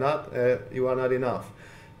need, you are not enough.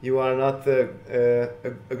 You are not a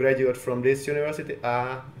graduate from this university.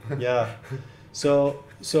 Yeah. So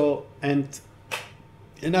and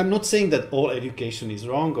I'm not saying that all education is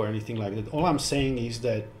wrong or anything like that. All I'm saying is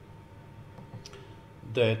that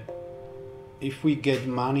if we get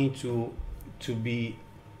money to be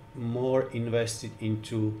more invested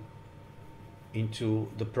into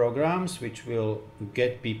the programs which will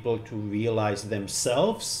get people to realize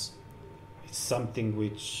themselves, it's something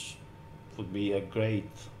which would be a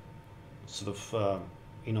great sort of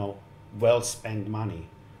well spent money.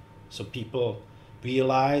 So people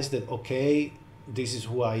realize that, okay, this is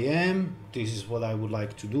who I am, this is what I would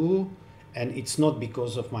like to do, and it's not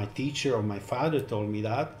because of my teacher or my father told me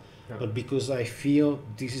that, but because I feel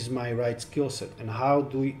this is my right skill set. And how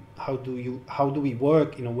do we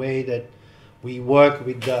work in a way that we work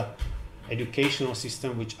with the educational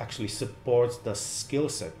system which actually supports the skill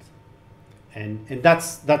set, and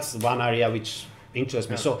that's one area which interests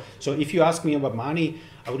me. So if you ask me about money,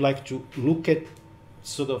 I would like to look at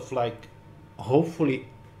sort of like hopefully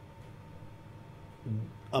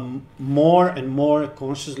more and more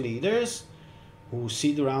conscious leaders who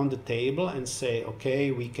sit around the table and say,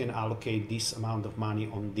 okay, we can allocate this amount of money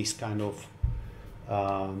on this kind of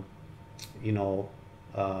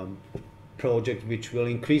project which will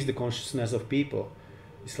increase the consciousness of people.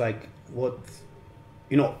 It's like what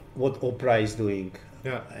Oprah is doing,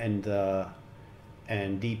 and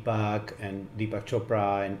Deepak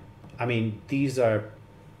Chopra, and I mean, these are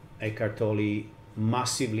Eckhart Tolle,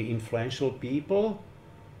 massively influential people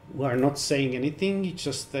who are not saying anything. It's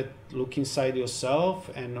just that look inside yourself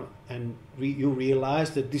and you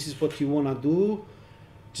realize that this is what you want to do.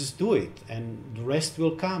 Just do it, and the rest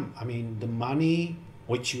will come. I mean, the money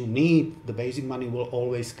which you need, the basic money, will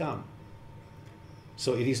always come.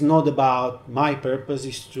 So it is not about, my purpose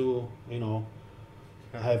is to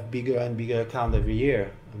have bigger and bigger account every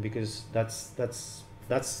year, because that's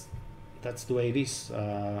that's the way it is,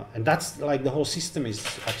 and that's like the whole system is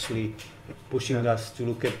actually pushing us to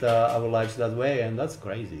look at our lives that way, and that's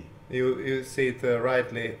crazy. You see it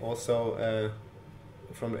rightly also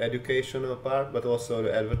from the educational part, but also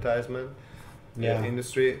the advertisement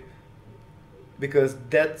industry, because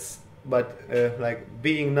that's like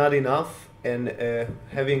being not enough and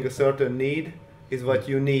having a certain need is what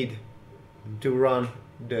you need to run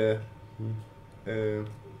the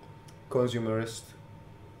consumerist,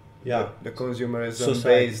 the consumerism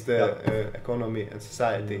based economy and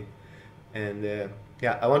society. And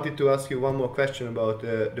I wanted to ask you one more question about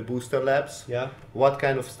the Booster Labs. Yeah. What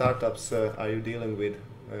kind of startups are you dealing with?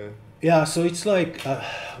 So it's like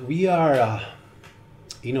we are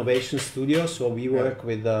innovation studio, so we work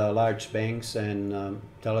with large banks and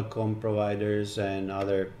telecom providers and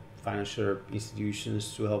other financial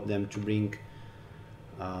institutions to help them to bring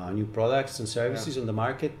new products and services on the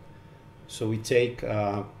market. So we take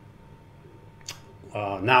now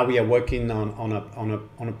we are working on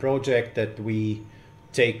a project that we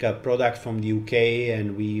take a product from the UK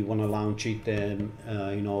and we want to launch it in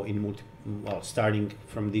starting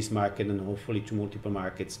from this market and hopefully to multiple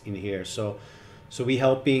markets in here. So we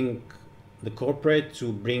helping the corporate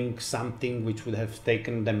to bring something which would have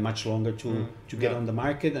taken them much longer to get on the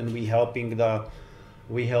market, and we helping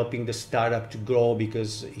the startup to grow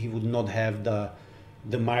because he would not have the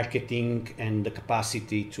marketing and the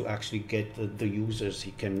capacity to actually get the users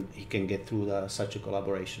he can get through such a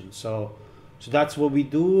collaboration. So that's what we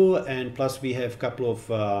do, and plus we have couple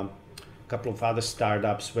of other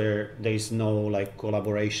startups where there is no like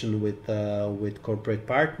collaboration with corporate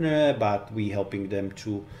partner, but we helping them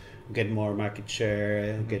to get more market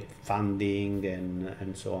share, get funding,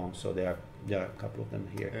 and so on. So there are a couple of them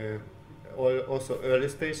here. Also early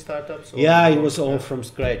stage startups? Yeah, it was all from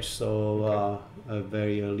scratch, so a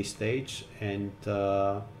very early stage, and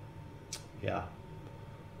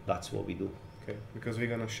that's what we do. Okay, because we're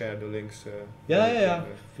gonna share the links.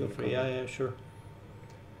 Feel free. Sure.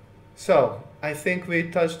 So I think we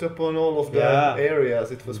touched upon all of the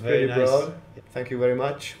areas. It was pretty broad. Thank you very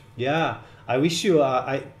much. Yeah, I wish you.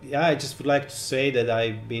 I just would like to say that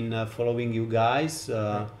I've been following you guys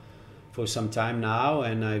for some time now,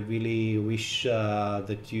 and I really wish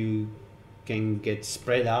that you can get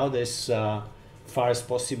spread out as far as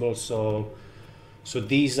possible. So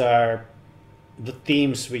these are the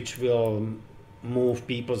themes which will move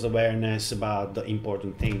people's awareness about the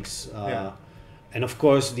important things. And of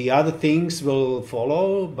course the other things will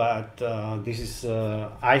follow, but this is,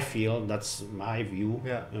 I feel, that's my view,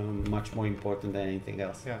 much more important than anything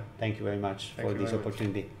else. Thank you very much for this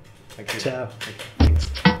opportunity. Thank you. Ciao.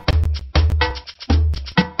 Thanks.